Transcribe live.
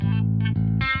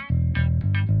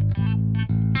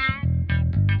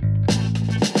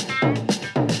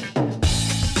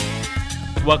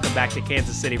Welcome back to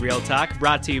Kansas City Real Talk,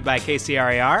 brought to you by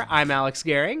KCRAR. I'm Alex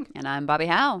Gehring. And I'm Bobbi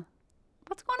Howe.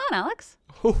 What's going on, Alex?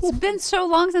 It's been so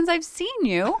long since I've seen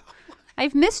you.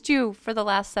 I've missed you for the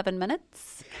last 7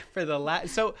 minutes.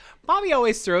 So Bobbi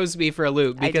always throws me for a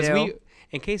loop because I do. we,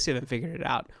 in case you haven't figured it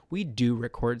out, we do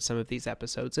record some of these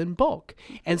episodes in bulk.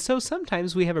 And so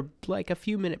sometimes we have a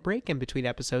few minute break in between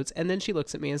episodes, and then she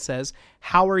looks at me and says,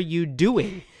 "How are you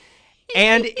doing?"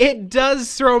 And it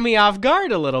does throw me off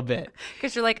guard a little bit.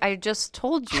 Because you're like, I just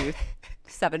told you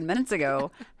 7 minutes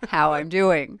ago how I'm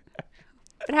doing.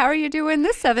 But how are you doing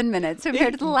this 7 minutes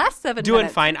compared to the last 7 minutes? Doing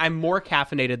fine. I'm more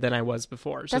caffeinated than I was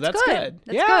before. So that's good.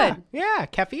 That's good. Yeah.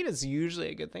 Caffeine is usually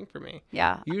a good thing for me.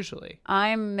 Yeah. Usually.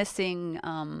 I'm missing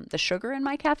the sugar in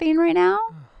my caffeine right now.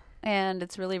 And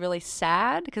it's really, really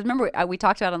sad. Because remember, we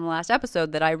talked about on the last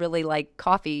episode that I really like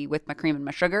coffee with my cream and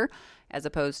my sugar as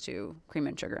opposed to cream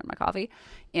and sugar in my coffee.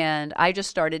 And I just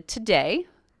started today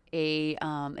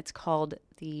it's called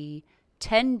the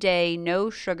 10-day no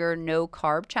sugar, no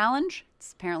carb challenge.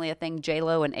 It's apparently a thing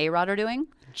J-Lo and A-Rod are doing.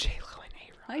 J-Lo and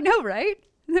A-Rod. I know, right?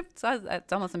 It's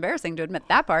almost embarrassing to admit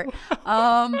that part.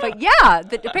 But yeah,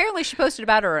 apparently she posted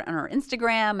about her on her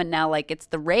Instagram, and now like it's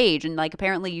the rage. And like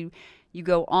apparently you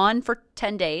go on for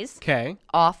 10 days, Okay.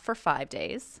 off for 5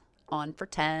 days, on for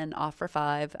 10, off for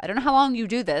 5. I don't know how long you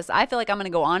do this. I feel like I'm going to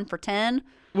go on for 10.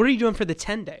 What are you doing for the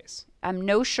 10 days? I'm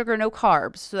no sugar, no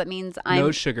carbs. So that means I'm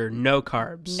No sugar, no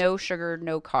carbs. no sugar,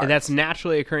 no carbs. And that's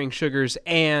naturally occurring sugars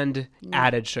and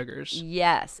added sugars.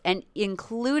 Yes, and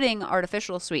including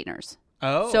artificial sweeteners.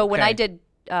 Oh, So when okay. I did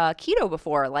keto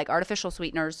before, like artificial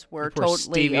sweeteners were Pour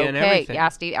totally stevia and okay. everything. Yeah,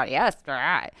 stevia. Yes.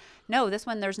 No, this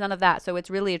one there's none of that. So it's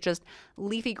really just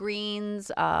leafy greens,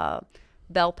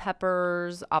 bell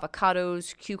peppers,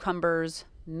 avocados, cucumbers,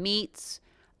 meats.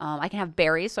 I can have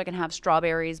berries, so I can have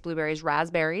strawberries, blueberries,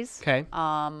 raspberries. Okay.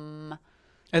 And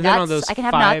then on those I can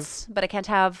have nuts, but I can't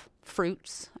have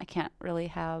fruits. I can't really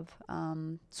have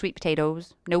sweet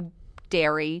potatoes. No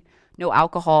dairy. No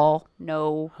alcohol.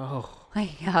 No. Oh.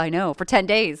 Yeah, I know. For 10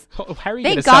 days. Oh, how are you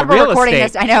going to Thank God sell we're real recording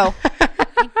estate? this. I know.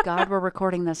 Thank God we're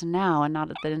recording this now and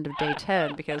not at the end of day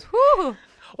 10 because whoo.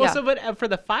 Well, yeah. so but for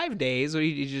the 5 days,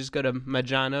 you just go to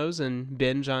Maggiano's and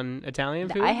binge on Italian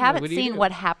food? I haven't What do you seen do?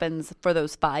 what happens for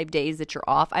those 5 days that you're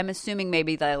off. I'm assuming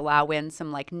maybe they allow in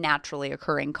some like naturally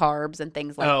occurring carbs and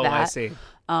things like that. Oh, I see.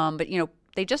 But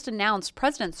they just announced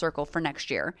President's Circle for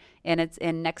next year, and it's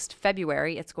in next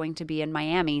February. It's going to be in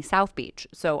Miami, South Beach.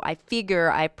 So I figure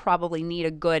I probably need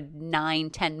a good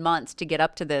 9-10 months to get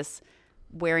up to this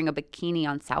wearing a bikini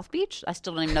on South Beach. I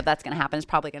still don't even know if that's going to happen. It's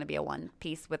probably going to be a one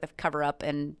piece with a cover up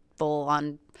and full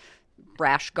on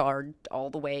rash guard all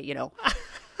the way,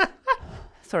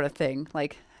 sort of thing.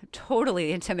 Like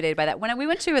totally intimidated by that. When we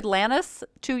went to Atlantis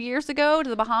 2 years ago to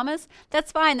the Bahamas,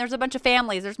 that's fine. There's a bunch of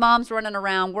families. There's moms running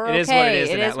around. We're okay. It is what it is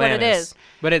in It is what it Atlantis. is.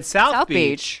 But at South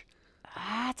Beach.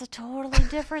 It's a totally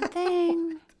different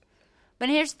thing. But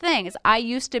here's the thing: is I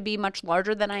used to be much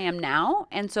larger than I am now,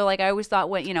 and so like I always thought,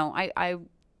 I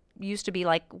used to be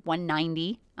like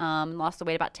 190. Lost the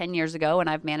weight about 10 years ago, and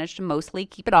I've managed to mostly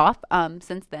keep it off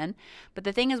since then. But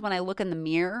the thing is, when I look in the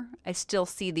mirror, I still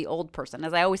see the old person,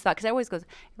 as I always thought. Because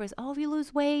everybody's, oh, if you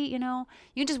lose weight, you can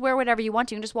just wear whatever you want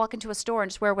to. You can just walk into a store and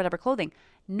just wear whatever clothing.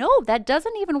 No, that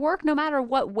doesn't even work no matter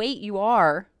what weight you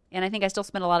are. And I think I still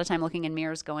spend a lot of time looking in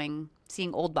mirrors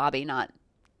seeing old Bobbi, not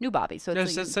new Bobbi. So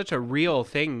it's such a real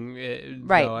thing,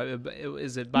 right? Though.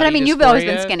 Is it? But I mean, you've always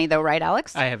been skinny, though, right,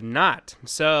 Alex? I have not.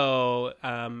 So,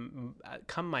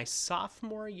 come my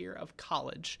sophomore year of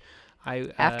college,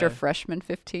 after freshman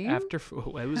 15.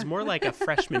 It was more like a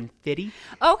freshman 50.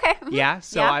 Okay. Yeah.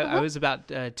 So Yeah. I was about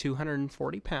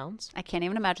 240 pounds. I can't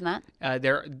even imagine that.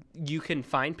 There, you can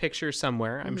find pictures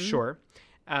somewhere, I'm sure.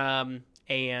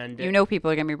 And people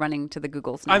are going to be running to the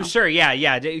Googles now. I'm sure.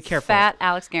 Yeah. Careful. Fat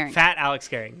Alex Gehring. Fat Alex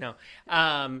Gehring. No.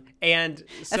 And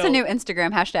so that's a new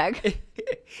Instagram hashtag.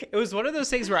 It was one of those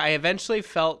things where I eventually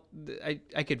felt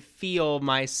I could feel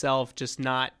myself just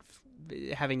not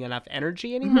having enough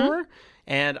energy anymore.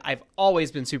 And I've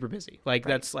always been super busy. Like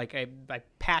that's like I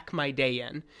pack my day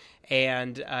in,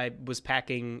 and I was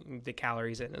packing the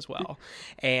calories in as well.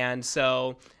 And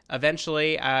so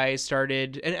eventually I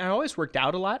started, and I always worked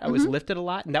out a lot. I was lifted a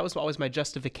lot, and that was always my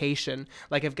justification.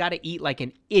 Like, I've got to eat like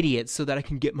an idiot so that I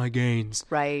can get my gains.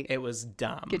 Right. It was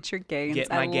dumb. Get your gains. Get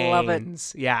my I love it.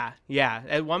 gains. Yeah.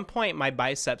 At one point, my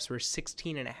biceps were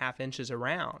 16 and a half inches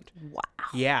around. Wow.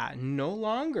 Yeah, no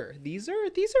longer. These are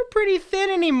pretty thin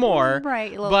anymore.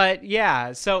 Right. But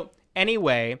yeah, so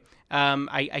anyway,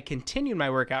 I continued my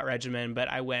workout regimen, but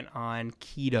I went on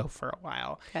keto for a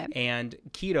while. Okay. And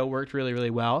keto worked really, really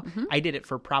well. I did it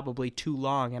for probably too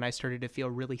long, and I started to feel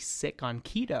really sick on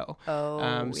keto.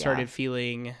 Started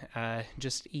feeling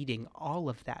just eating all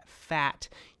of that fat.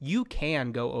 You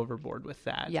can go overboard with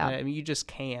that. Yeah. I mean, you just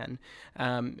can.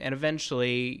 And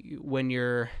eventually, when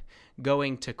you're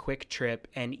going to Quick Trip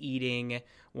and eating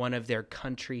one of their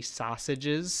country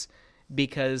sausages,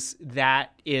 because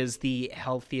that is the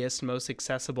healthiest, most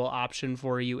accessible option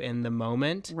for you in the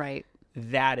moment. Right.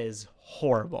 That is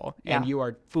horrible. Yeah. And you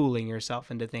are fooling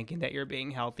yourself into thinking that you're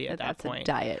being healthy at that point.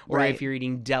 That's a diet. Or right. if you're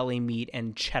eating deli meat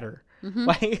and cheddar.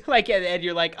 And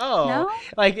you're like, oh, No?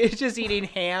 like it's just eating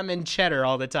ham and cheddar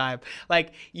all the time.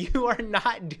 Like, you are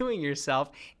not doing yourself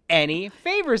any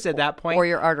favors at that point. Or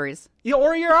your arteries. Yeah,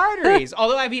 or your arteries.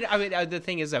 Although, I mean, the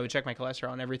thing is, I would check my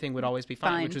cholesterol and everything would always be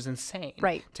fine. Which was insane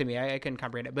to me. I couldn't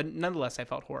comprehend it. But nonetheless, I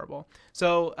felt horrible.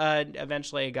 So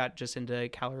eventually I got just into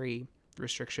calorie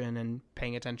restriction and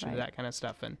paying attention to that kind of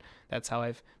stuff. And that's how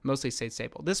I've mostly stayed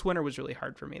stable. This winter was really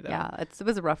hard for me, though. Yeah, it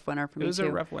was a rough winter for me, too. It was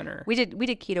a rough winter. We did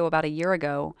keto about a year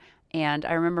ago. And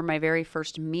I remember my very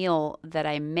first meal that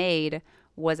I made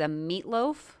was a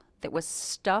meatloaf that was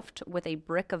stuffed with a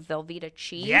brick of Velveeta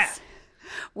cheese. Yeah.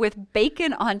 With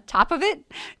bacon on top of it.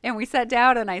 And we sat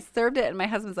down and I served it. And my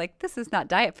husband's like, this is not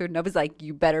diet food. And I was like,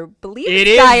 you better believe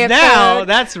it's diet food. It is now.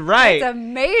 That's right. It's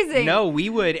amazing. No, we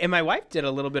would. And my wife did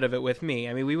a little bit of it with me.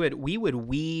 I mean, we would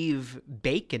weave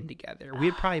bacon together.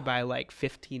 We'd probably buy like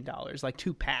 $15, like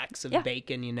 2 packs of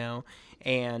bacon,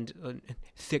 and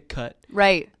thick cut.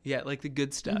 Right. Yeah, like the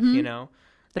good stuff, The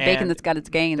bacon that's got its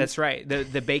gains. That's right.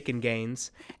 The bacon gains.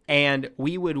 And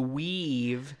we would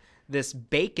weave this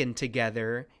bacon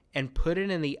together and put it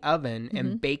in the oven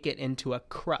and bake it into a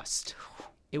crust.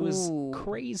 It was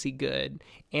crazy good.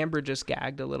 Amber just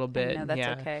gagged a little bit. No,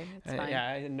 that's okay. It's fine. Yeah,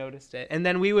 I noticed it. And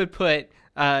then we would put,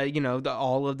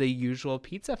 all of the usual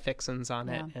pizza fixins on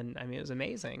it. And I mean, it was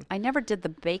amazing. I never did the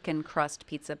bacon crust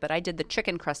pizza, but I did the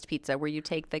chicken crust pizza where you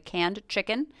take the canned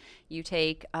chicken, you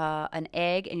take an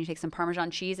egg, and you take some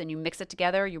Parmesan cheese, and you mix it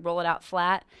together. You roll it out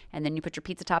flat, and then you put your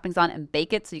pizza toppings on and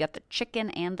bake it. So you got the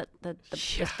chicken and the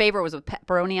favorite was with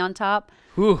pepperoni on top.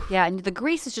 Whew. Yeah, and the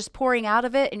grease is just pouring out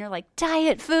of it, and you're like,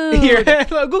 diet food.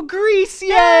 Go grease,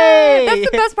 yay!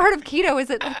 That's the best part of keto is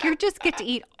that like, you just get to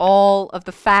eat all of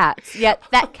the fats, yet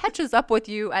that catches up with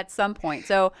you at some point.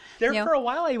 So for a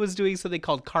while I was doing something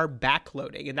called carb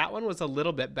backloading, and that one was a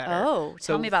little bit better. Oh,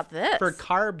 tell me about this. For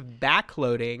carb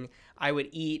backloading, I would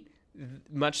eat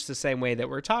much the same way that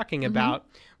we're talking about,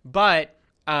 but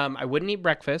I wouldn't eat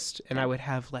breakfast, and I would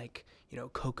have like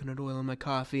coconut oil in my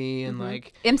coffee and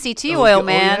like MCT oil,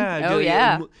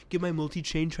 man. Get my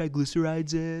multi-chain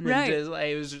triglycerides in. Right. And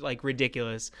it was like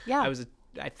ridiculous. Yeah.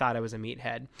 I thought I was a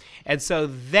meathead. And so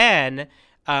then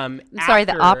I'm sorry,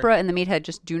 the opera and the meathead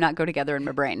just do not go together in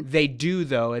my brain. They do,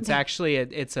 though. It's actually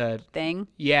it's a thing.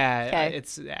 Yeah. Okay.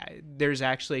 It's there's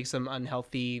actually some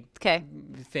unhealthy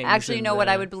things. Actually, you know what?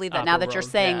 I would believe that now that you're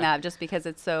saying that, just because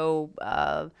it's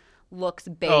so looks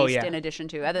based in addition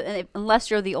to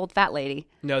unless you're the old fat lady.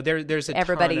 No, there's a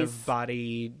ton of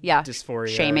body dysphoria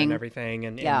shaming and everything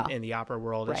in the opera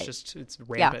world. Right. It's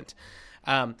rampant.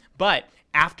 But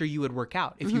after you would work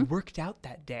out, if you worked out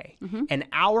that day, an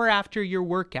hour after your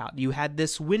workout, you had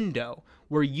this window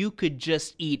where you could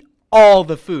just eat all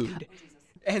the food.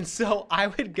 And so I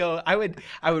would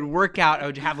work out. I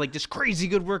would have like this crazy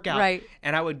good workout. Right.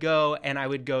 And I would go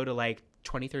to like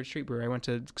 23rd Street Brewery. I went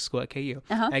to school at KU.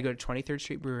 And I go to 23rd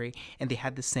Street Brewery, and they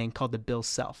had this thing called the Bill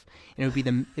Self. And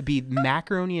it'd be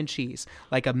macaroni and cheese,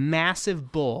 like a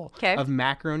massive bowl of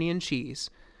macaroni and cheese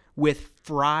with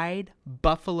fried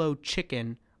buffalo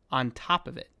chicken on top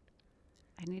of it.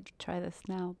 I need to try this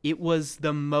now. It was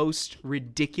the most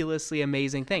ridiculously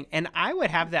amazing thing. And I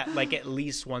would have that like at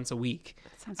least once a week.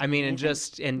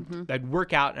 Amazing. I'd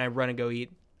work out and I'd run and go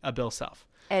eat a Bill Self.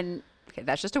 And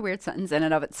that's just a weird sentence in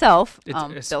and of itself.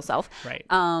 Bill Self. Right.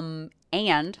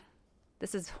 And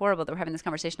this is horrible that we're having this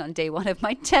conversation on day one of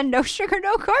my 10 no sugar,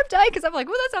 no carb diet, because I'm like,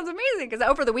 well, that sounds amazing. Because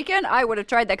over the weekend, I would have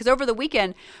tried that. Because over the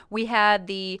weekend, we had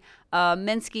the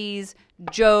Minsky's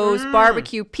Joe's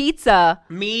barbecue pizza.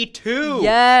 Me too.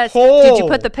 Yes. Did you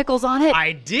put the pickles on it?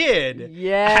 I did.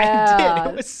 Yeah. I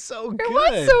did. It was so good. It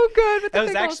was so good with the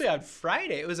pickles. was actually on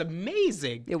Friday. It was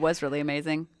amazing. It was really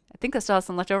amazing. I think I still have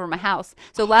some left over in my house.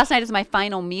 So last night is my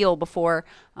final meal before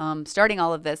starting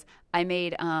all of this. I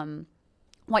made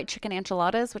white chicken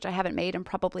enchiladas, which I haven't made in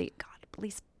probably, at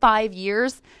least 5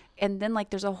 years. And then like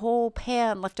there's a whole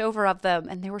pan left over of them,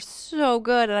 and they were so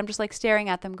good. And I'm just like staring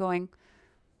at them going,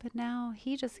 but now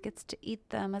he just gets to eat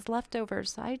them as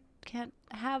leftovers. I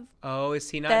have. Oh, is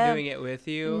he not them. doing it with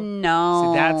you?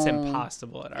 No. See, that's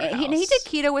impossible at our house. He did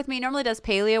keto with me. He normally does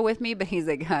paleo with me, but he's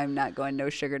like, I'm not going no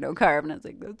sugar, no carb. And I was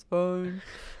like, that's fine.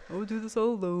 I'll do this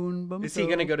all alone by myself. Is he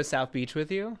going to go to South Beach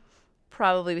with you?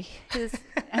 Probably.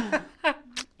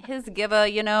 His giver,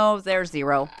 they're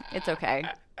zero. It's okay.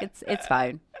 It's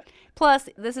fine. Plus,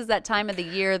 this is that time of the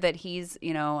year that he's,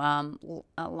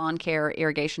 lawn care,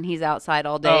 irrigation. He's outside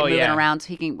all day moving around, so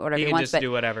he can whatever he wants. He can just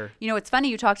do whatever. It's funny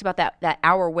you talked about that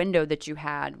hour window that you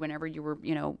had whenever you were,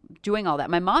 doing all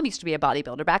that. My mom used to be a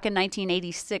bodybuilder. Back in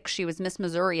 1986, she was Miss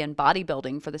Missouri in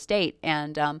bodybuilding for the state.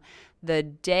 And the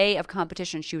day of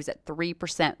competition, she was at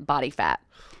 3% body fat.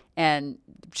 And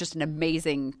just an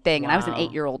amazing thing. And I was an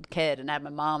 8-year-old kid, and I had my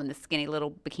mom in this skinny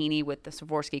little bikini with the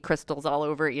Swarovski crystals all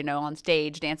over it, on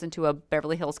stage, dancing to a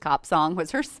Beverly Hills Cop song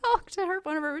was her song to her,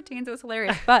 one of her routines. It was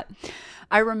hilarious. But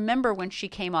I remember when she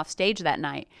came off stage that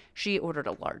night, she ordered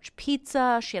a large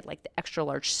pizza. She had like the extra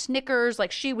large Snickers.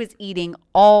 Like she was eating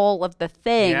all of the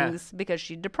things because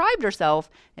she deprived herself.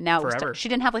 And now she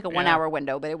didn't have like a 1 hour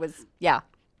window, but it was,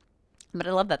 But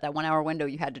I love that 1 hour window,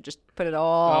 you had to just put it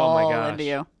all into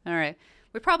you. All right.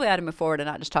 We probably ought to move forward and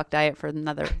not just talk diet for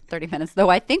another 30 minutes, though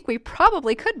I think we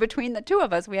probably could between the two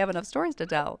of us. We have enough stories to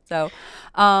tell. So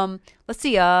let's see.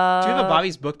 Do you have a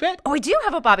Bobby's book bit? Oh, I do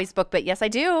have a Bobby's book bit. Yes, I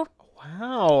do.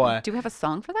 Wow. Do we have a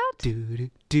song for that?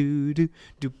 Do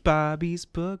Bobby's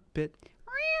book bit.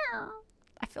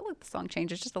 I feel like the song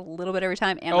changes just a little bit every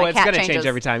time. And it's going to change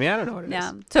every time. Yeah, I don't know what it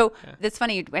is. So it's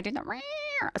funny. I did that.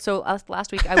 So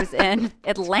last week I was in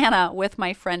Atlanta with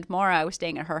my friend Maura. I was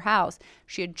staying at her house.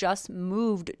 She had just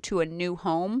moved to a new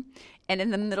home. And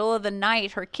in the middle of the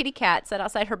night, her kitty cat sat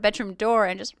outside her bedroom door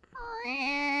and just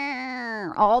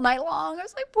all night long. I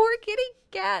was like, poor kitty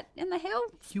cat in the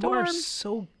hailstorm. You are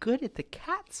so good at the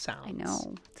cat sounds. I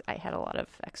know. I had a lot of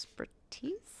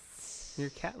expertise. You're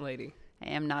a cat lady. I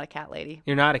am not a cat lady.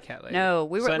 You're not a cat lady. No,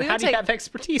 how do you have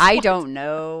expertise? I don't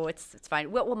know. It's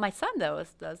fine. Well, my son does.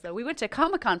 We went to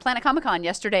Planet Comic-Con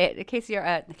yesterday at KCR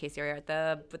at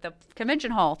the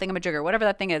convention hall thingamajigger, whatever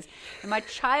that thing is. And my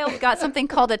child got something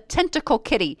called a tentacle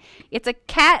kitty. It's a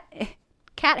cat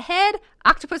head,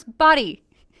 octopus body.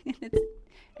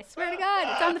 I swear to God,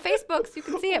 it's on the Facebook so you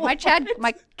can see it.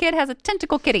 My kid has a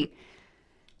tentacle kitty.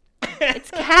 It's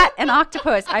cat and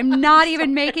octopus. I'm not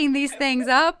even making these things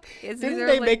up. Didn't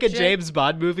they make a James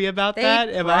Bond movie about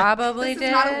that? They probably did. This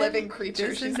is not a living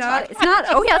creature. It's not.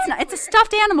 Oh yeah, it's not. It's a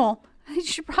stuffed animal. I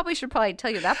should probably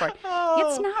tell you that part.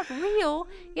 It's not real.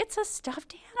 It's a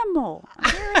stuffed animal.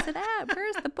 Where is it at? Where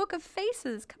is the Book of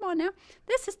Faces? Come on now.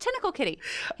 This is Tentacle Kitty.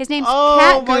 His name's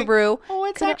Cat Guru. Oh,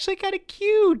 it's actually kind of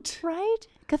cute. Right?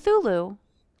 Cthulhu.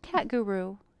 Cat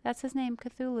Guru. That's his name,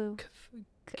 Cthulhu.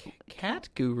 Cat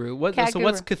Guru? What's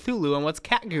Cthulhu and what's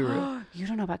Cat Guru? You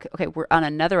don't know about... Okay, we're on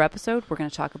another episode. We're going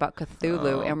to talk about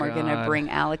Cthulhu, and we're going to bring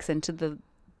Alex into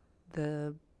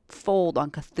the fold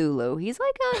on Cthulhu. He's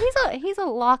like he's a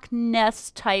Loch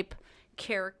Ness type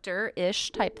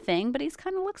character-ish type thing, but he's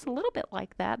kind of looks a little bit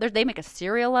like that. They make a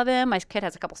cereal of him. My kid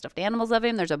has a couple stuffed animals of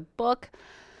him. There's a book.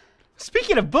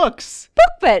 Speaking of books.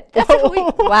 BookBit. That's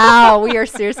wow, we are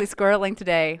seriously squirreling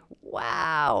today.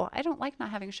 Wow. I don't like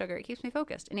not having sugar. It keeps me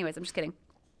focused. Anyways, I'm just kidding.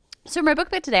 So my book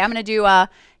bit today, I'm going to do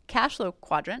Cash Flow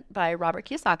Quadrant by Robert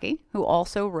Kiyosaki, who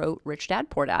also wrote Rich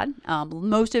Dad, Poor Dad.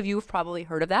 Most of you have probably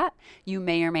heard of that. You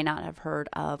may or may not have heard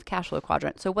of Cash Flow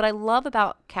Quadrant. So what I love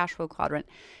about Cash Flow Quadrant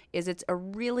is it's a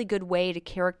really good way to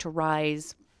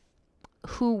characterize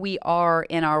who we are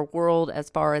in our world as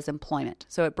far as employment.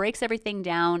 So it breaks everything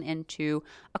down into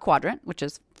a quadrant, which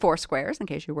is 4 squares, in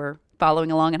case you were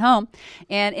following along at home.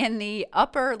 And in the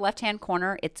upper left-hand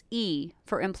corner, it's E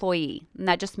for employee. And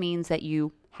that just means that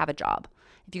you have a job.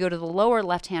 If you go to the lower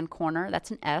left-hand corner,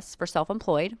 that's an S for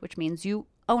self-employed, which means you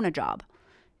own a job.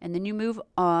 And then you move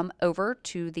over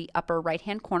to the upper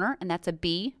right-hand corner, and that's a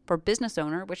B for business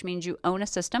owner, which means you own a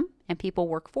system and people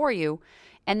work for you.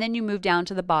 And then you move down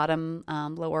to the bottom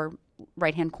lower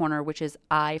right-hand corner, which is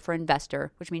I for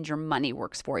investor, which means your money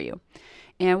works for you.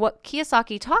 And what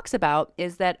Kiyosaki talks about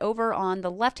is that over on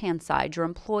the left-hand side, your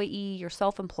employee, your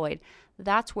self-employed,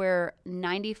 that's where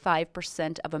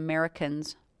 95% of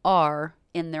Americans are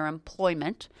in their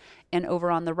employment. And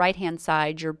over on the right-hand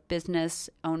side, your business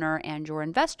owner and your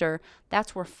investor,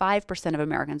 that's where 5% of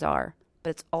Americans are. But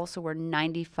it's also where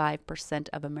 95%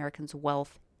 of Americans'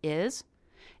 wealth is.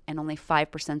 And only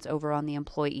 5% is over on the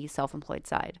employee self-employed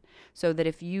side. So that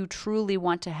if you truly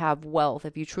want to have wealth,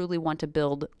 if you truly want to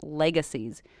build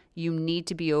legacies, you need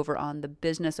to be over on the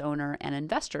business owner and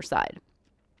investor side.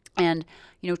 And,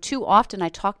 too often I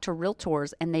talk to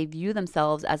realtors and they view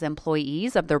themselves as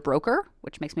employees of their broker,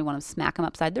 which makes me want to smack them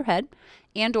upside their head,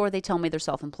 and or they tell me they're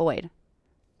self-employed.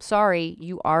 Sorry,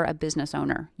 you are a business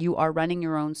owner. You are running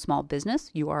your own small business.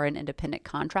 You are an independent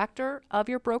contractor of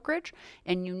your brokerage,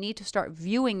 and you need to start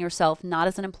viewing yourself not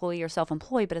as an employee or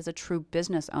self-employed, but as a true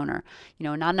business owner.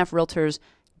 Not enough realtors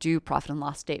do profit and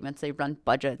loss statements. They run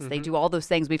budgets. They do all those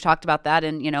things. We've talked about that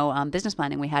in, business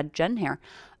planning. We had Jen here.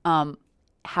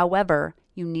 However,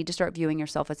 you need to start viewing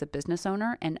yourself as a business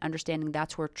owner and understanding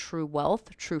that's where true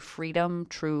wealth, true freedom,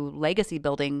 true legacy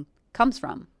building comes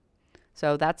from.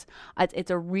 So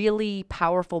it's a really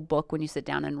powerful book when you sit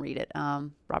down and read it.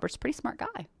 Robert's a pretty smart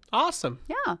guy. Awesome.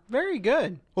 Yeah. Very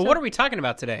good. Well, what are we talking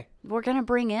about today? We're going to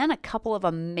bring in a couple of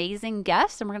amazing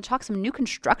guests, and we're going to talk some new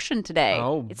construction today.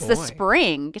 Oh, It's the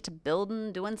spring. Get to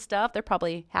building, doing stuff. They're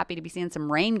probably happy to be seeing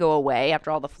some rain go away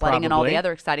after all the flooding and all the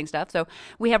other exciting stuff. So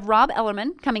we have Rob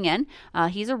Ellerman coming in.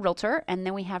 He's a realtor. And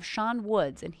then we have Shawn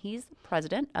Woods, and he's the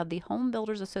president of the Home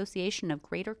Builders Association of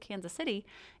Greater Kansas City.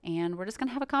 And we're just going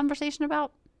to have a conversation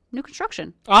about new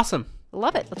construction. Awesome.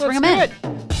 Love it. Let's bring them in.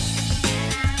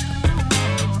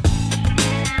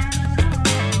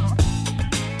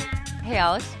 Hey,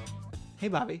 Alex. Hey,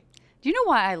 Bobbi. Do you know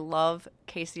why I love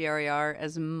KCRER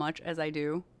as much as I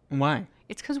do? Why?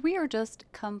 It's because we are just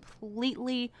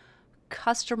completely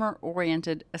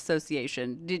customer-oriented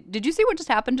association. Did you see what just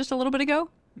happened just a little bit ago?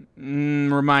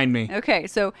 Remind me. Okay,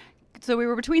 so we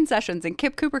were between sessions, and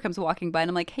Kip Cooper comes walking by, and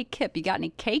I'm like, hey, Kip, you got any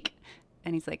cake?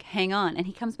 And he's like, hang on. And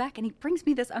he comes back, and he brings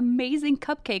me this amazing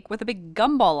cupcake with a big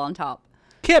gumball on top.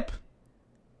 Kip,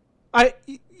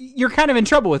 you're kind of in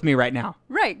trouble with me right now.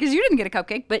 Right, because you didn't get a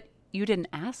cupcake, but you didn't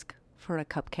ask for a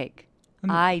cupcake.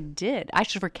 I did. I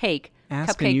asked for cake.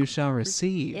 Ask cupcake. and you shall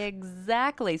receive.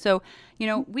 Exactly. So,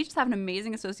 we just have an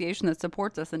amazing association that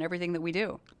supports us in everything that we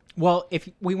do. Well, if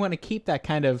we want to keep that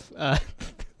kind of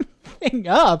thing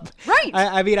up, right?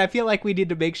 I feel like we need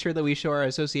to make sure that we show our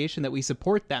association that we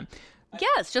support them.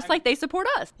 Yes, just like they support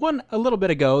us. A little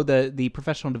bit ago, the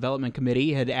Professional Development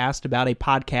Committee had asked about a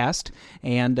podcast,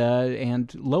 and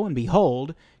lo and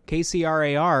behold,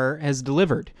 KCRAR has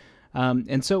delivered.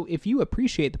 And so if you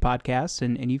appreciate the podcast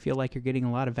and you feel like you're getting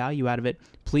a lot of value out of it,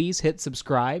 please hit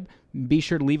subscribe. Be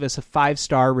sure to leave us a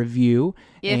 5-star review.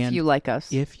 If you like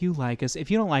us. If you like us.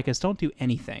 If you don't like us, don't do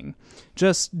anything.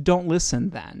 Just don't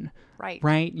listen then. Right.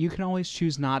 Right? You can always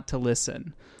choose not to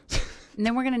listen. And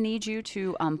then we're going to need you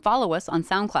to follow us on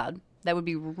SoundCloud. That would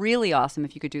be really awesome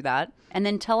if you could do that. And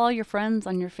then tell all your friends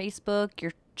on your Facebook,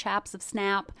 your chaps of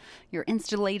Snap, your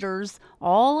installators,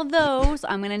 all of those.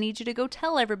 I'm going to need you to go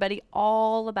tell everybody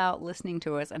all about listening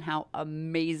to us and how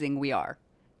amazing we are.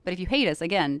 But if you hate us,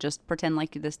 again, just pretend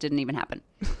like this didn't even happen.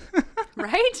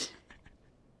 Right?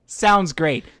 Sounds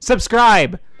great.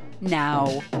 Subscribe.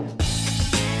 Now.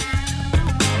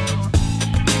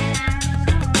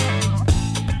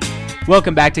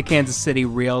 Welcome back to Kansas City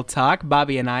Real Talk.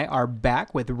 Bobbi and I are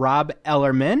back with Rob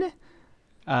Ellerman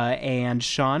and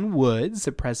Shawn Woods,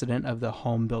 the president of the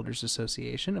Home Builders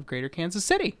Association of Greater Kansas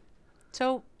City.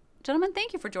 So, gentlemen,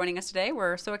 thank you for joining us today.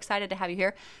 We're so excited to have you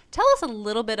here. Tell us a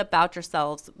little bit about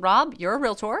yourselves. Rob, you're a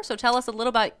realtor, so tell us a little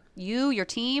about you, your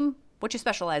team, what you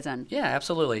specialize in. Yeah,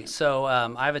 absolutely. So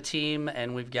I have a team,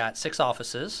 and we've got 6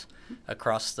 offices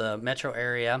across the metro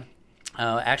area.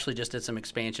 Actually just did some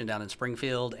expansion down in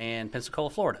Springfield and Pensacola,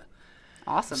 Florida.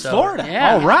 Awesome. So, Florida.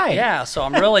 Yeah, All right. Yeah, so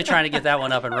I'm really trying to get that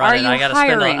one up and running. Are you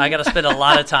hiring? I got to spend a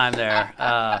lot of time there.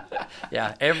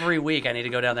 Yeah, every week I need to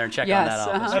go down there and check on that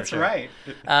office. That's for sure. right.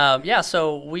 Yeah,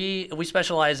 so we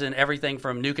specialize in everything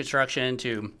from new construction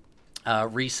to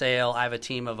resale. I have a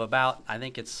team of about I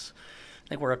think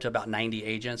we're up to about 90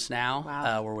 agents now.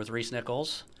 Wow. We're with Reese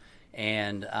Nichols,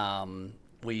 and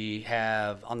we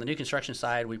have, on the new construction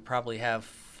side, we probably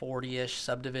have 40-ish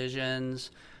subdivisions,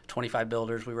 25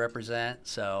 builders we represent.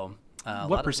 So,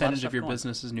 what percentage of your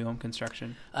business is new home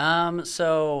construction?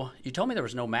 So you told me there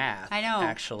was no math. I know.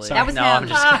 Actually, That was no, him. I'm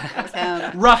just That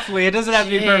was him. Roughly. It doesn't have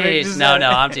to be perfect. Jeez. No,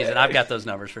 I'm teasing. I've got those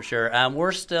numbers for sure.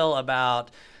 We're still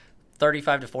about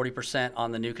 35 to 40%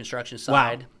 on the new construction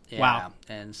side. Wow. Yeah, Wow.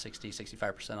 And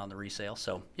 65% on the resale.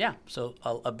 So, yeah. So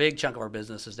a big chunk of our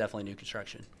business is definitely new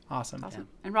construction. Awesome. Awesome.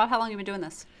 And Rob, how long have you been doing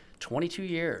this? 22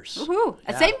 years. Woohoo!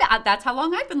 Yeah. That's how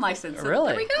long I've been licensed. So Really?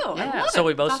 There we go. I Yeah. love So it.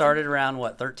 we both Awesome. started around,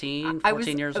 13,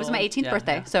 14 years old? It was my 18th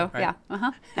birthday. Yeah. So, Right.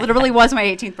 yeah. Literally was my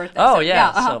 18th birthday. Oh, so,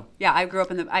 yeah, Yeah, so- yeah,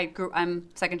 I'm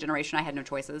second generation. I had no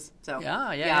choices. So,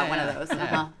 Yeah, one of those.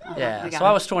 Yeah, yeah. We got So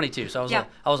I it. was 22. So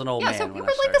I was an old man. So when we're I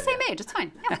like the started, same yeah. age. It's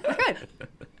fine. Yeah, we're good.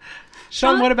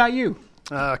 Shawn, what about you?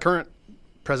 Current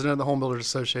president of the Home Builders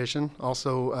Association.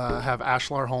 Also have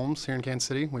Ashlar Homes here in Kansas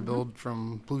City. We build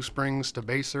from Blue Springs to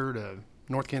Baser to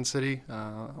North Kansas City,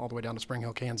 all the way down to Spring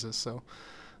Hill, Kansas. So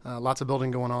lots of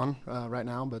building going on right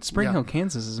now. But Spring Hill,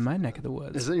 Kansas is my neck of the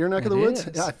woods. Is it your neck of the woods?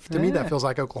 Is. Yeah, to me that feels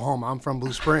like Oklahoma. I'm from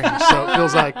Blue Springs, so it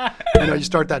feels like you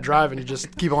start that drive and you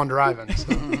just keep on driving.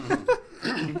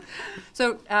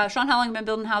 So Shawn, how long have you been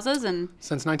building houses? And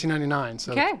since 1999,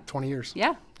 so Okay. 20 years.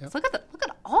 yeah, Yep. so look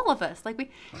at all of us. Like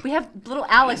we have little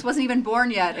Alex wasn't even born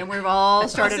yet, and we've all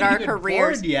started our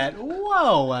careers. Born yet?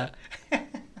 Whoa!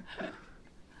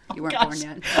 You weren't born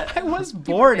yet. I was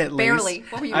born at least. Barely.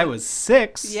 What were you? I was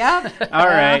 6. Yeah. All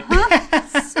right.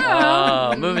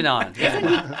 So Moving on.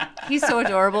 Yeah. he's so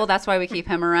adorable. That's why we keep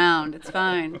him around. It's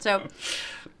fine. So,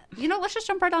 let's just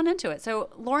jump right on into it. So,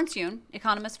 Lawrence Yoon,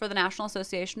 economist for the National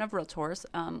Association of Realtors,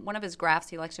 one of his graphs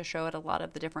he likes to show at a lot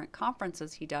of the different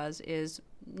conferences he does is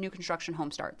new construction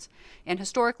home starts. And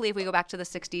historically, if we go back to the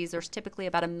 60s, there's typically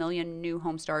about 1 million new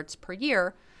home starts per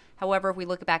year. However, if we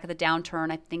look back at the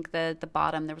downturn, I think the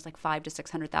bottom, there was like 500,000 to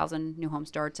 600,000 new home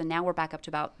starts, and now we're back up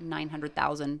to about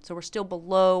 900,000. So we're still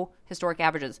below historic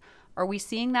averages. Are we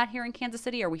seeing that here in Kansas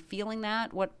City? Are we feeling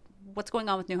that? What's going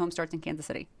on with new home starts in Kansas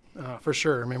City? For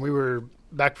sure. I mean, we were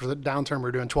back for the downturn. We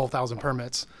were doing 12,000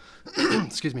 permits.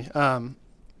 Excuse me.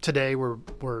 Today we're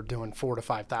doing 4,000 to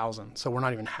 5,000. So we're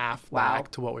not even half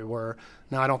back to what we were.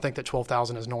 Now I don't think that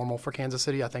 12,000 is normal for Kansas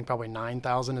City. I think probably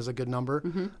 9,000 is a good number.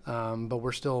 But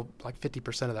we're still like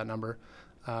 50% of that number.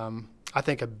 I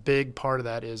think a big part of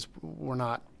that is we're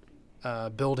not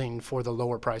building for the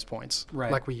lower price points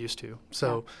like we used to.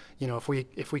 So, if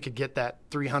we could get that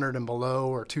 300 and below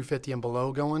or 250 and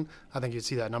below going, I think you'd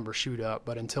see that number shoot up.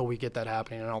 But until we get that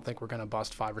happening, I don't think we're going to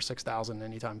bust 5,000 or 6,000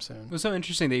 anytime soon. It was so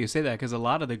interesting that you say that because a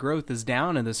lot of the growth is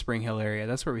down in the Spring Hill area.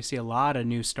 That's where we see a lot of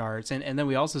new starts, and then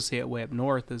we also see it way up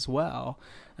north as well.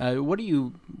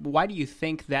 Why do you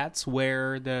think that's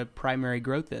where the primary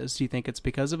growth is? Do you think it's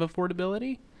because of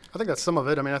affordability? I think that's some of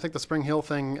it. I mean, I think the Spring Hill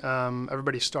thing,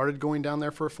 everybody started going down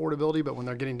there for affordability, but when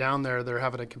they're getting down there, they're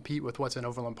having to compete with what's in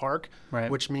Overland Park,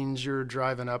 which means you're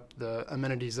driving up the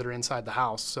amenities that are inside the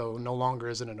house. So no longer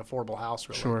is it an affordable house,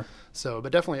 really. Sure. So,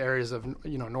 but definitely areas of,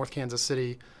 North Kansas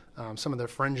City, some of the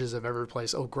fringes of every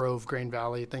place, Oak Grove, Grain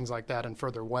Valley, things like that, and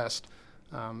further west.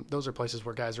 Those are places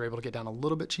where guys are able to get down a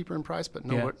little bit cheaper in price, but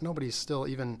nobody's still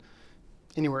even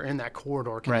anywhere in that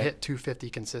corridor can hit 250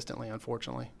 consistently,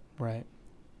 unfortunately. Right.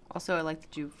 Also, I like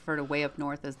that you refer to way up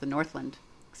north as the Northland,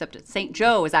 except St.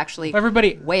 Joe is actually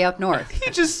everybody way up north.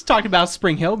 He just talked about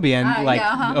Spring Hill being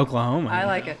Oklahoma. I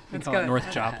like it. We It's call it good.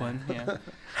 North Joplin. Yeah.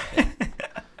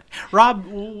 Rob,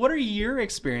 what are your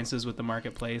experiences with the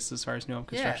marketplace as far as new home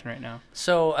construction right now?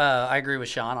 So I agree with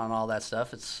Shawn on all that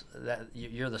stuff. It's that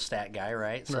you're the stat guy,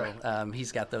 right? So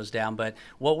he's got those down. But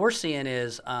what we're seeing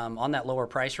is on that lower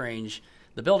price range,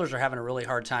 the builders are having a really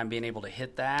hard time being able to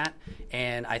hit that.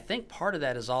 And I think part of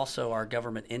that is also our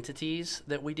government entities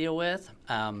that we deal with.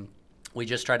 We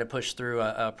just tried to push through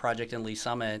a project in Lee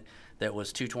Summit that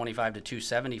was 225 to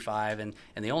 275. And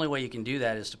the only way you can do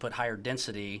that is to put higher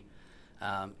density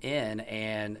in.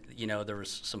 And, there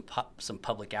was some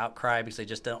public outcry because they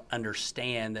just don't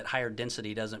understand that higher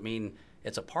density doesn't mean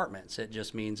it's apartments. It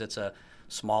just means it's a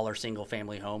smaller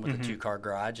single-family home with a two-car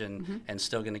garage and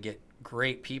still going to get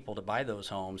great people to buy those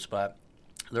homes. But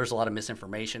there's a lot of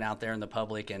misinformation out there in the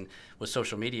public, and with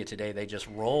social media today, they just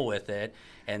roll with it.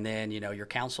 And then, your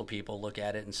council people look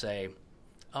at it and say,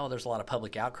 oh, there's a lot of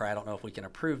public outcry. I don't know if we can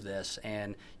approve this.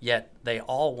 And yet they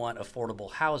all want affordable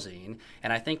housing.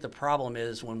 And I think the problem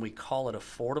is when we call it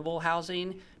affordable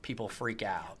housing, people freak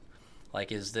out.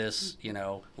 Like, is this,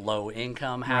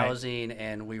 low-income housing? Right.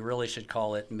 And we really should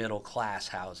call it middle-class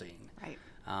housing. Right.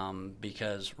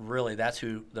 Because really that's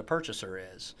who the purchaser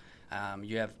is.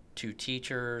 You have two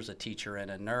teachers, a teacher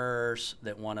and a nurse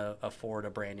that want to afford a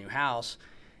brand-new house,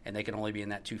 and they can only be in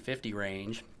that 250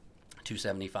 range,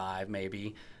 275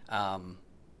 maybe.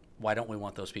 Why don't we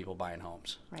want those people buying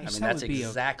homes? Right. I mean, that's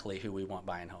exactly who we want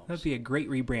buying homes. That would be a great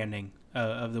rebranding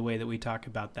of the way that we talk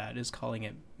about that, is calling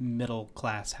it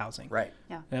middle-class housing. Right.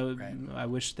 Yeah. I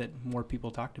wish that more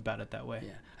people talked about it that way.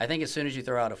 Yeah. I think as soon as you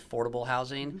throw out affordable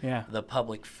housing, the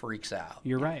public freaks out.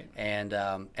 You're right. And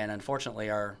unfortunately,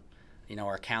 our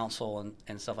council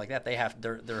and stuff like that,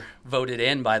 they're voted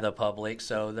in by the public,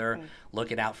 so they're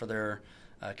looking out for their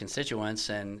constituents,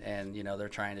 and they're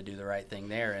trying to do the right thing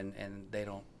there, and they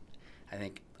don't, I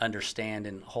think, understand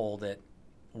and hold that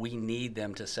we need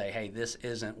them to say, hey, this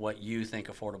isn't what you think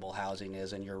affordable housing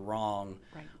is, and you're wrong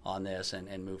on this,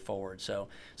 and move forward. So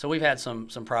we've had some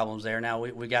problems there. Now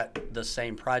we got the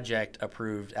same project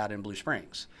approved out in Blue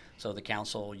Springs. So the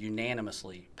council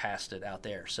unanimously passed it out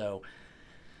there. So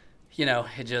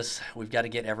we've got to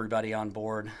get everybody on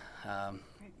board,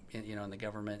 in the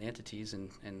government entities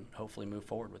and hopefully move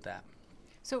forward with that.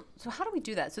 So how do we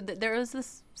do that? So there is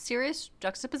this serious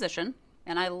juxtaposition,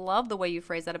 and I love the way you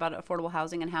phrase that about affordable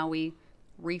housing and how we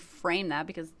reframe that,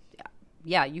 because,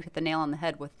 yeah, you hit the nail on the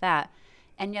head with that.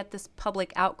 And yet this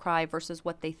public outcry versus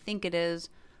what they think it is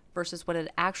versus what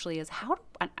it actually is.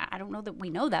 I don't know that we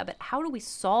know that, but how do we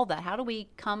solve that? How do we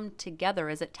come together?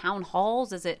 Is it town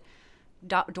halls? Is it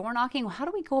door knocking? How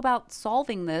do we go about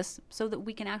solving this so that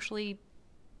we can actually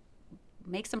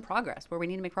make some progress where we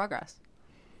need to make progress?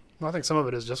 Well, I think some of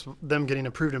it is just them getting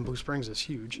approved in Blue Springs is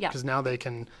huge, because now they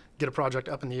can get a project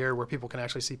up in the air where people can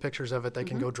actually see pictures of it. They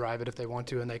can go drive it if they want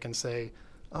to, and they can say,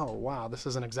 oh, wow, this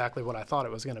isn't exactly what I thought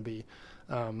it was going to be.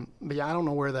 But yeah, I don't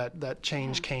know where that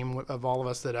change came of all of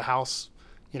us, that a house,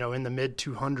 in the mid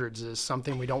 200s is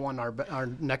something we don't want in our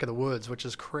neck of the woods, which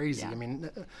is crazy. I mean,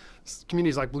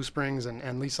 communities like Blue Springs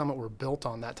and Lee Summit were built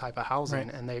on that type of housing,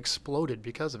 and they exploded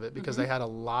because of it, because they had a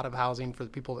lot of housing for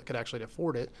the people that could actually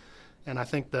afford it. And I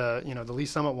think the Lee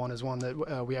Summit one is one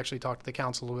that we actually talked to the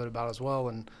council a little bit about as well.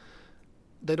 And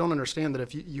they don't understand that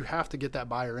if you have to get that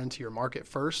buyer into your market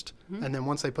first, and then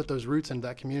once they put those roots into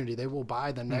that community, they will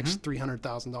buy the next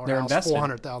 $300,000 house,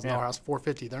 $400,000 house,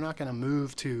 $450,000. They're not going to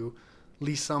move to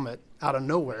Lee Summit out of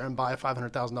nowhere and buy a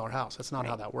 $500,000 house. That's not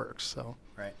how that works. So.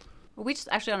 Right. Well, we just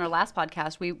actually on our last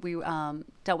podcast, we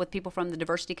dealt with people from the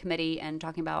diversity committee and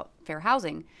talking about fair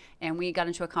housing. And we got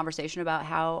into a conversation about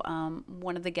how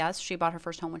one of the guests, she bought her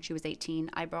first home when she was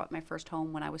 18. I bought my first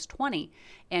home when I was 20.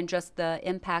 And just the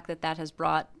impact that has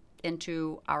brought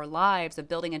into our lives of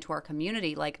building into our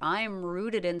community. Like, I'm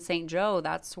rooted in St. Joe.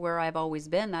 That's where I've always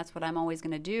been. That's what I'm always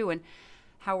going to do. And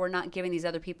how we're not giving these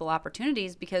other people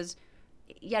opportunities because,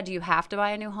 yeah, do you have to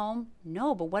buy a new home?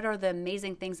 No, but what are the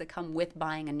amazing things that come with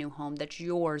buying a new home that's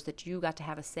yours, that you got to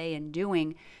have a say in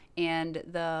doing, and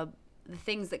the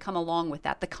things that come along with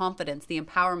that, the confidence, the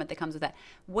empowerment that comes with that.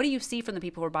 What do you see from the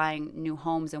people who are buying new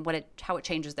homes and how it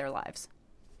changes their lives?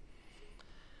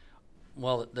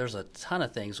 Well, there's a ton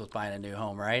of things with buying a new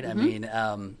home, right? I mean,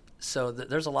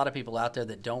 there's a lot of people out there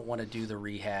that don't want to do the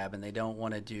rehab, and they don't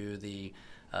want to do the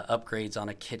upgrades on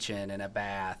a kitchen and a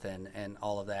bath and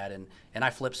all of that. And I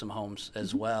flip some homes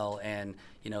as well. And,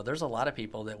 there's a lot of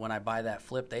people that when I buy that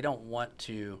flip, they don't want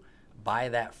to buy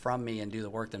that from me and do the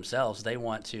work themselves. They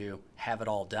want to have it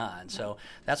all done. So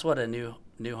that's what a new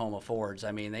home affords.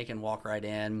 I mean, they can walk right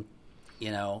in,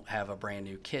 have a brand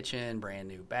new kitchen, brand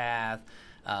new bath.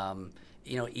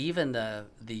 Even the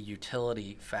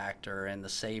utility factor and the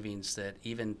savings that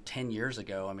even 10 years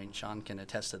ago, I mean, Shawn can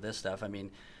attest to this stuff. I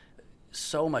mean,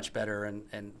 so much better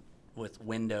and with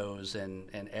windows and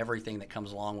everything that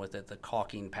comes along with it, the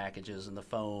caulking packages and the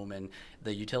foam, and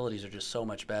the utilities are just so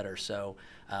much better. So,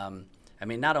 I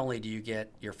mean, not only do you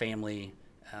get your family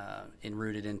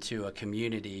enrooted into a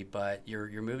community, but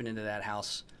you're moving into that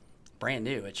house brand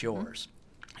new. It's yours.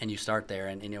 And you start there.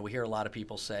 And, we hear a lot of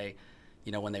people say,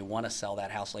 when they want to sell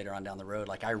that house later on down the road,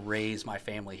 like, I raised my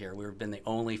family here. We've been the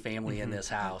only family in this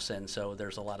house. And so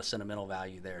there's a lot of sentimental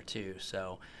value there too.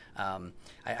 So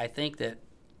I think that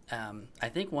I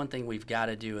think one thing we've got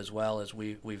to do as well is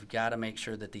we've got to make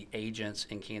sure that the agents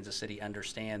in Kansas City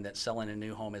understand that selling a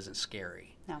new home isn't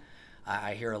scary. No.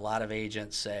 I hear a lot of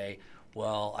agents say,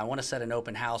 well, I want to set an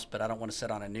open house, but I don't want to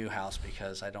set on a new house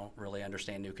because I don't really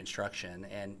understand new construction.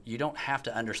 And you don't have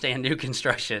to understand new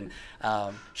construction.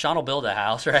 Shawn will build a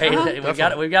house, right? We've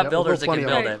got builders that can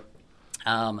build it.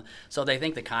 So they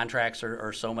think the contracts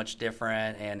are so much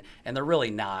different, and they're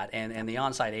really not. And the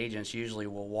on-site agents usually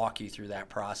will walk you through that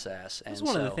process. That's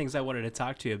one of the things I wanted to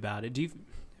talk to you about.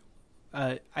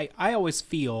 I always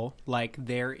feel like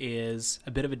there is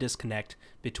a bit of a disconnect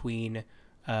between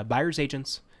buyer's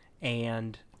agents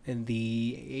and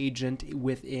the agent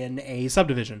within a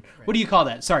subdivision. Right. What do you call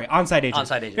that? Sorry, on-site agent.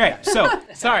 On-site agent. Right. Yeah. So,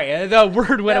 sorry, the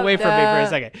word went away from me for a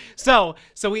second. So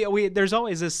we there's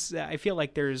always this. I feel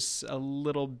like there's a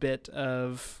little bit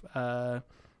of.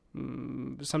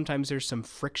 Sometimes there's some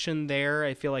friction there.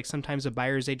 I feel like sometimes a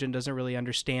buyer's agent doesn't really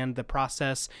understand the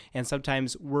process, and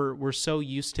sometimes we're so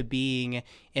used to being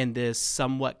in this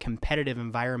somewhat competitive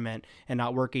environment and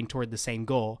not working toward the same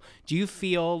goal. Do you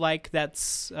feel like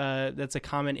that's a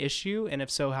common issue? And if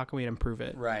so, how can we improve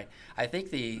it? Right. I think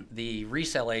the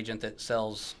resale agent that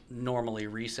sells normally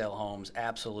resale homes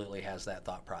absolutely has that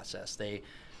thought process.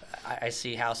 I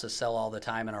see houses sell all the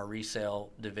time in our resale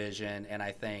division, and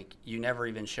I think you never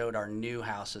even showed our new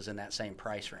houses in that same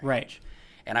price range. Right.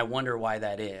 And I wonder why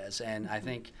that is. And I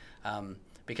think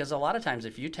because a lot of times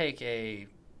if you take a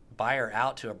buyer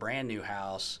out to a brand new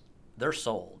house, they're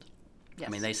sold. Yes.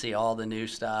 I mean, they see all the new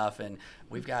stuff, and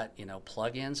we've got,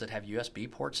 plugins that have USB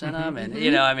ports in them, and,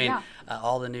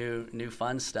 all the new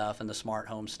fun stuff and the smart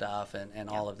home stuff and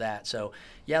all of that. So,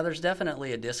 yeah, there's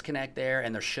definitely a disconnect there,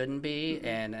 and there shouldn't be,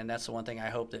 and that's the one thing I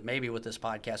hope that maybe with this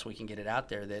podcast we can get it out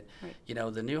there that,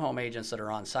 the new home agents that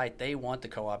are on site, they want the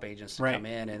co-op agents to come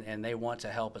in, and they want to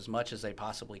help as much as they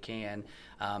possibly can.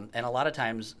 And a lot of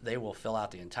times they will fill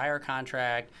out the entire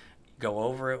contract, go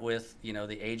over it with,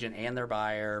 the agent and their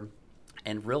buyer,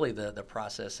 and really the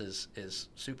process is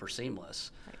super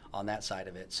seamless on that side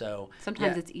of it. So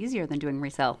sometimes it's easier than doing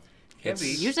resale.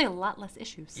 It's usually a lot less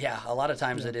issues. Yeah, a lot of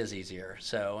times it is easier.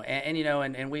 So,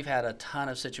 and we've had a ton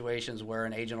of situations where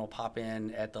an agent will pop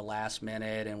in at the last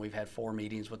minute, and we've had 4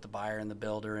 meetings with the buyer and the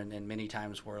builder, and many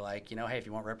times we're like, hey, if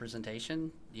you want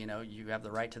representation, you have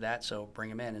the right to that, so bring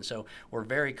them in. And so we're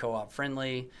very co-op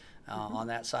friendly on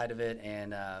that side of it,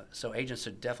 and so agents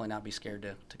should definitely not be scared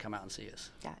to come out and see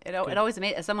us. Yeah, it always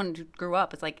amazes. As someone who grew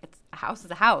up, it's like a house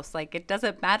is a house. Like, it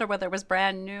doesn't matter whether it was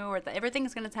brand new or everything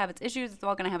is going to have its issues. It's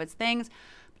all going to have its things.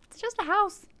 It's just a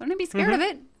house. Don't be scared of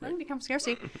it. Don't become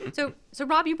scarcity. So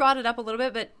Rob, you brought it up a little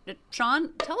bit, but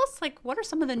Shawn, tell us, what are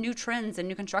some of the new trends in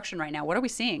new construction right now? What are we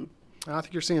seeing? I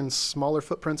think you're seeing smaller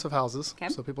footprints of houses. Okay.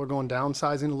 So people are going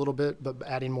downsizing a little bit, but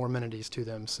adding more amenities to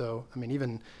them. So, I mean,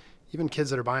 even kids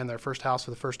that are buying their first house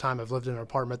for the first time have lived in an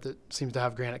apartment that seems to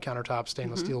have granite countertops,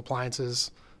 stainless steel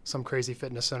appliances, some crazy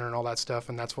fitness center and all that stuff.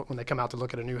 And that's what, when they come out to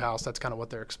look at a new house, that's kind of what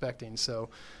they're expecting. So,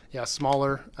 yeah,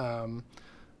 smaller,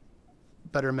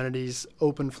 better amenities.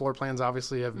 Open floor plans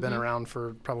obviously have been around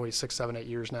for probably 6, 7, 8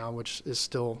 years now, which is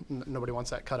still, nobody wants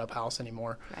that cut up house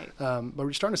anymore. Right. But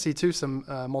we're starting to see too some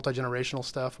multi-generational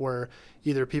stuff where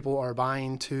either people are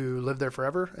buying to live there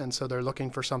forever, and so they're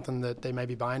looking for something that they may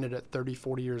be buying it at 30,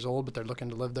 40 years old, but they're looking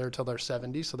to live there till they're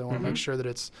 70. So they want to make sure that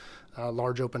it's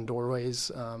large open doorways,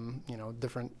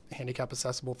 different handicap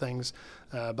accessible things,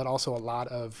 but also a lot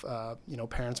of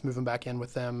parents moving back in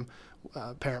with them.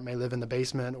 Parent may live in the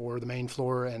basement or the main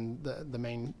floor, and the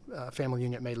main family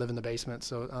unit may live in the basement.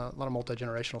 So a lot of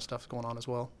multi-generational stuff going on as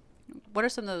well. What are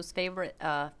some of those favorite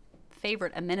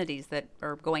amenities that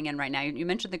are going in right now? You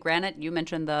mentioned the granite. You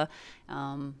mentioned the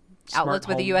outlets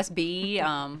with the USB.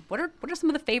 What are some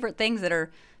of the favorite things that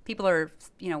people are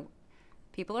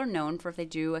known for? If they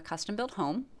do a custom built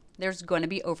home, there's going to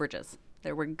be overages.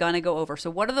 We're going to go over.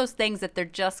 So what are those things that they're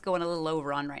just going a little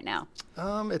over on right now?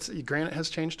 Granite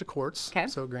has changed to quartz. Okay.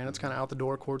 So granite's kind of out the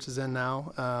door. Quartz is in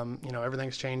now.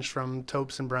 Everything's changed from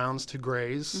taupes and browns to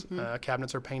grays.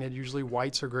 Cabinets are painted usually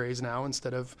whites or grays now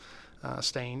instead of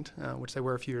stained, which they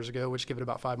were a few years ago, which give it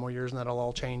about 5 more years, and that'll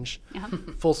all change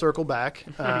full circle back.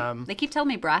 They keep telling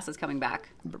me brass is coming back.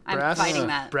 I'm fighting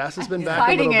that. Brass has been back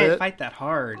a little bit. Fight that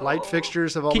hard. Light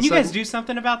fixtures have all Can of a you sudden... guys do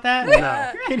something about that?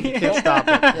 No. You can't stop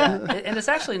it. Yeah. And it's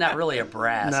actually not really a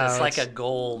brass. No, it's like a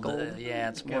gold.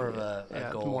 It's more of a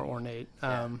gold. More ornate.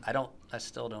 I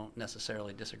still don't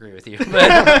necessarily disagree with you.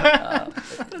 But,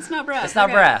 it's not brass. It's not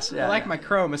brass. Yeah. I like my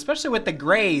chrome, especially with the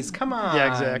grays. Come on.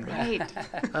 Yeah, exactly.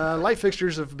 Right. Light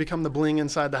fixtures have become the bling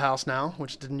inside the house now,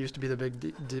 which didn't used to be the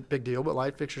big deal, but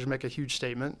light fixtures make a huge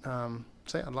statement.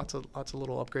 Lots of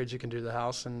little upgrades you can do to the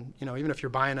house, and even if you're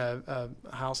buying a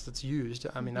house that's used,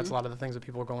 I mean that's a lot of the things that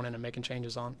people are going in and making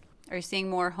changes on. Are you seeing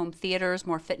more home theaters,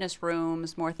 more fitness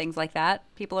rooms, more things like that?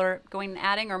 People are going and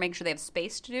adding, or making sure they have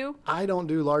space to do? I don't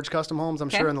do large custom homes. I'm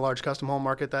sure in the large custom home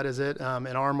market that is it.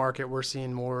 In our market, we're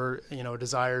seeing more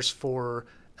desires for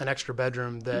an extra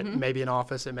bedroom that may be an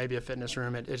office, it may be a fitness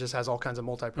room. It just has all kinds of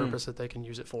multi-purpose that they can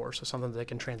use it for. So something that they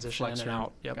can transition Flex in and room.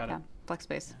 out. Yep. Got it. Yeah, flex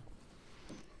space.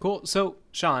 Cool. So,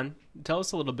 Shawn, tell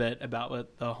us a little bit about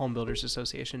what the Home Builders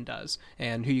Association does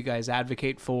and who you guys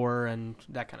advocate for and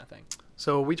that kind of thing.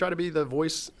 So we try to be the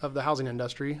voice of the housing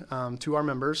industry to our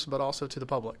members, but also to the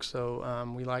public.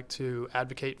 So we like to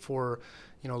advocate for,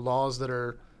 laws that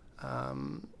are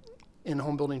in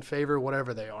home building favor,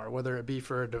 whatever they are, whether it be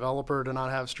for a developer to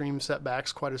not have stream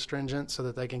setbacks quite as stringent so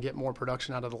that they can get more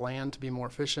production out of the land to be more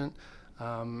efficient.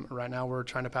 Right now we're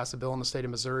trying to pass a bill in the state of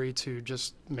Missouri to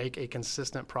just make a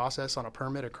consistent process on a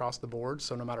permit across the board.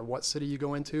 So no matter what city you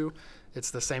go into, it's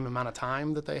the same amount of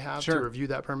time that they have to review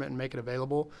that permit and make it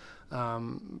available.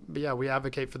 But yeah, we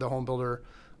advocate for the home builder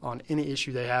on any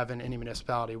issue they have in any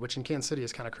municipality, which in Kansas City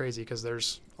is kind of crazy because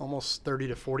there's almost 30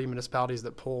 to 40 municipalities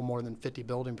that pull more than 50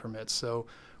 building permits. So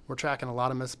we're tracking a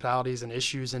lot of municipalities and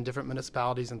issues in different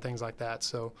municipalities and things like that.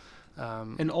 So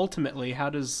and ultimately, how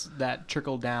does that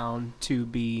trickle down to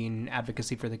being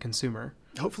advocacy for the consumer?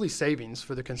 hopefully savings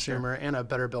for the consumer and a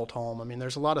better built home. I mean,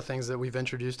 there's a lot of things that we've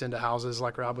introduced into houses,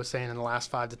 like Rob was saying, in the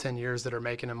last 5 to 10 years that are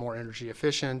making them more energy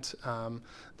efficient.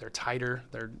 They're tighter.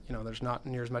 There's not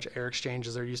near as much air exchange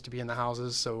as there used to be in the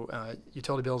houses. So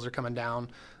utility bills are coming down.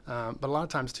 But a lot of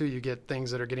times too, you get things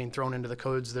that are getting thrown into the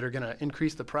codes that are going to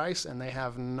increase the price, and they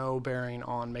have no bearing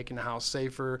on making the house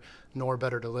safer nor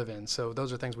better to live in. So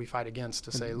those are things we fight against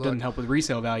to say, look, doesn't help with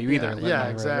resale value either. Yeah,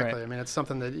 exactly. Right. I mean, it's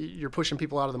something that you're pushing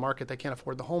people out of the market. They can't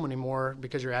afford the home anymore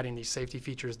because you're adding these safety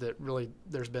features that really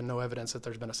there's been no evidence that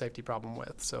there's been a safety problem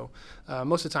with. So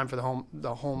most of the time for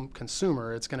the home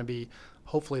consumer, it's going to be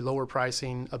hopefully lower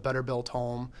pricing, a better built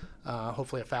home,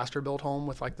 hopefully a faster built home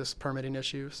with like this permitting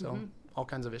issue. So all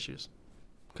kinds of issues.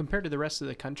 Compared to the rest of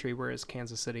the country, where is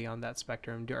Kansas City on that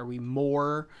spectrum? Are we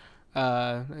more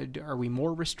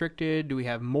restricted? Do we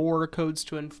have more codes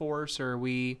to enforce, or are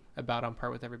we about on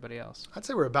par with everybody else? I'd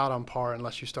say we're about on par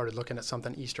unless you started looking at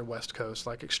something east or west coast,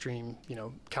 like extreme,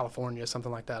 California,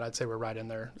 something like that. I'd say we're right in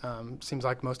there. Seems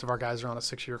like most of our guys are on a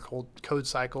 6-year code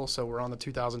cycle, so we're on the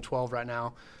 2012 right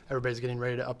now. Everybody's getting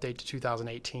ready to update to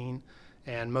 2018,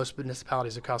 and most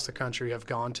municipalities across the country have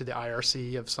gone to the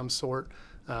IRC of some sort,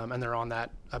 and they're on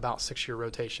that about 6-year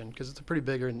rotation because it's a pretty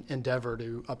big endeavor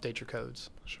to update your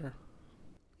codes. Sure.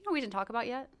 You know what we didn't talk about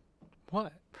yet?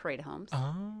 What? Parade of Homes.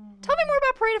 Oh. Tell me more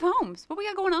about Parade of Homes. What we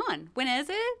got going on? When is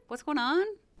it? What's going on?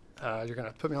 You're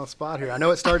going to put me on the spot here. I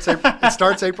know it starts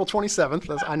April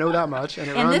 27th. I know that much.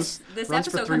 And runs this runs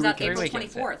episode for 3 comes out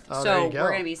weekends. April 24th. Oh, so we're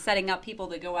going to be setting up people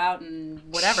to go out and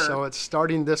whatever. So it's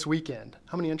starting this weekend.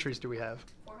 How many entries do we have?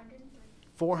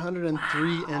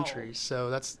 403 entries.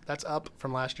 So that's up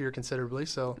from last year considerably.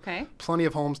 So plenty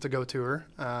of homes to go tour.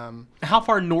 How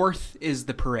far north is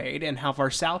the parade, and how far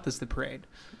south is the parade?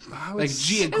 Like It's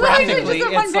geographically,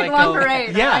 it's like long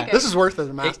parade. Yeah, like this is worth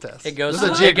the math test. It goes to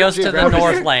the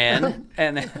Northland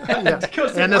and and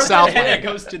the Southland. It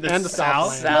goes to the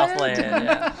Southland.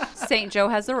 Yeah. St. Joe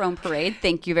has their own parade.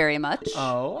 Thank you very much.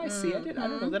 Oh, I see. I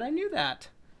don't know that I knew that.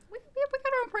 We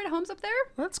got our own Parade of Homes up there.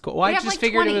 That's cool. Well, I just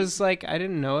figured 20. It was like, I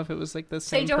didn't know if it was like the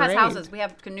same St. Joe parade. has houses. We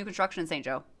have new construction in St.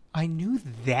 Joe. I knew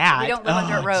that. We don't live on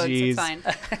dirt roads. Geez. It's fine.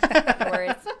 No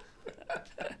worries.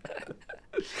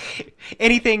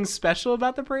 Anything special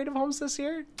about the Parade of Homes this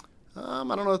year? I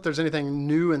don't know if there's anything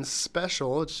new and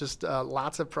special. It's just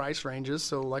lots of price ranges.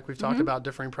 So like we've talked about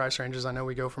differing price ranges, I know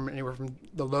we go from anywhere from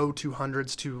the low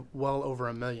 200s to well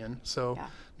over $1 million. So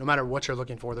no matter what you're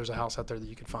looking for, there's a house out there that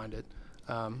you can find it.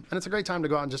 And it's a great time to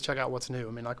go out and just check out what's new.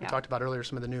 I mean, like we talked about earlier,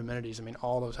 some of the new amenities. I mean,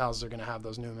 all those houses are going to have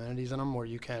those new amenities in them where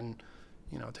you can,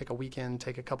 take a weekend,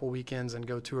 take a couple weekends and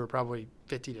go tour probably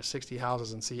 50 to 60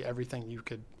 houses and see everything you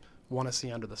could want to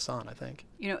see under the sun, I think.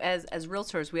 As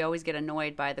realtors, we always get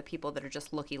annoyed by the people that are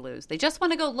just looky-loos. They just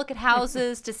want to go look at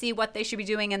houses to see what they should be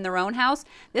doing in their own house.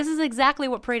 This is exactly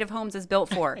what Parade of Homes is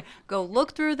built for. Go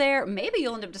look through there. Maybe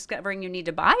you'll end up discovering you need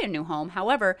to buy a new home.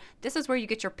 However, this is where you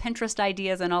get your Pinterest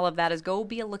ideas and all of that is go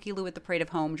be a looky-loo at the Parade of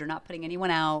Homes. You're not putting anyone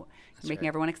out. You're making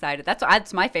everyone excited.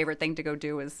 That's my favorite thing to go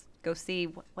do is go see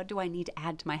what do I need to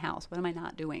add to my house? What am I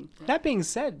not doing? That being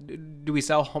said, do we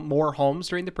sell more homes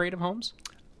during the Parade of Homes?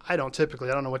 I don't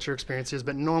typically. I don't know what your experience is,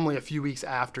 but normally a few weeks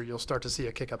after you'll start to see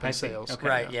a kick up in sales. Okay.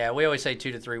 Right. Yeah. We always say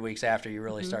 2 to 3 weeks after you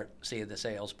really start seeing the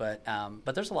sales. But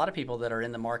there's a lot of people that are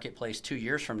in the marketplace 2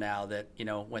 years from now that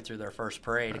went through their first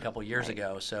parade a couple years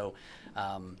ago. So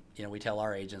we tell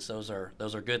our agents those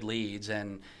are good leads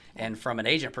and from an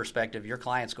agent perspective, your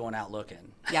client's going out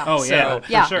looking. Yeah. Oh yeah.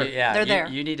 For sure. Yeah. They're there.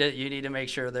 You need to make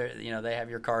sure they they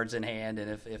have your cards in hand,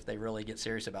 and if they really get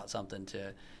serious about something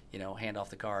to hand off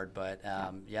the card. But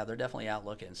they're definitely out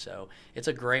looking. So it's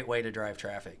a great way to drive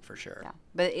traffic for sure. Yeah.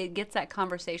 But it gets that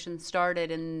conversation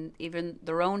started in even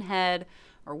their own head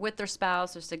or with their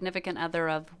spouse or significant other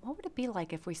of what would it be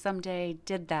like if we someday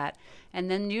did that? And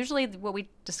then usually what we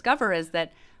discover is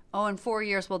that in 4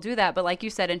 years we'll do that. But like you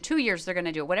said, in 2 years they're going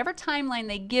to do it. Whatever timeline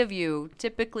they give you,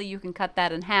 typically you can cut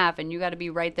that in half, and you got to be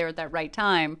right there at that right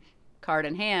time, card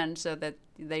in hand, so that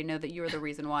they know that you're the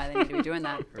reason why they need to be doing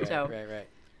that. Right.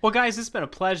 Well, guys, it's been a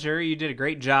pleasure. You did a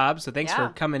great job, so thanks for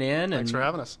coming in. Thanks for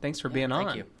having us. Thanks for being on.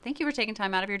 Thank you. Thank you for taking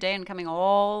time out of your day and coming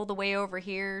all the way over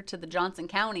here to the Johnson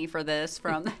County for this.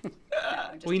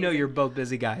 We know you're both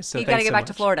busy guys, so you got to get back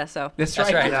to Florida. So That's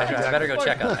right. right. Yeah, exactly. Better go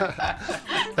check on that.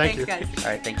 Thank you. Thanks, guys.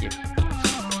 All right. Thank you.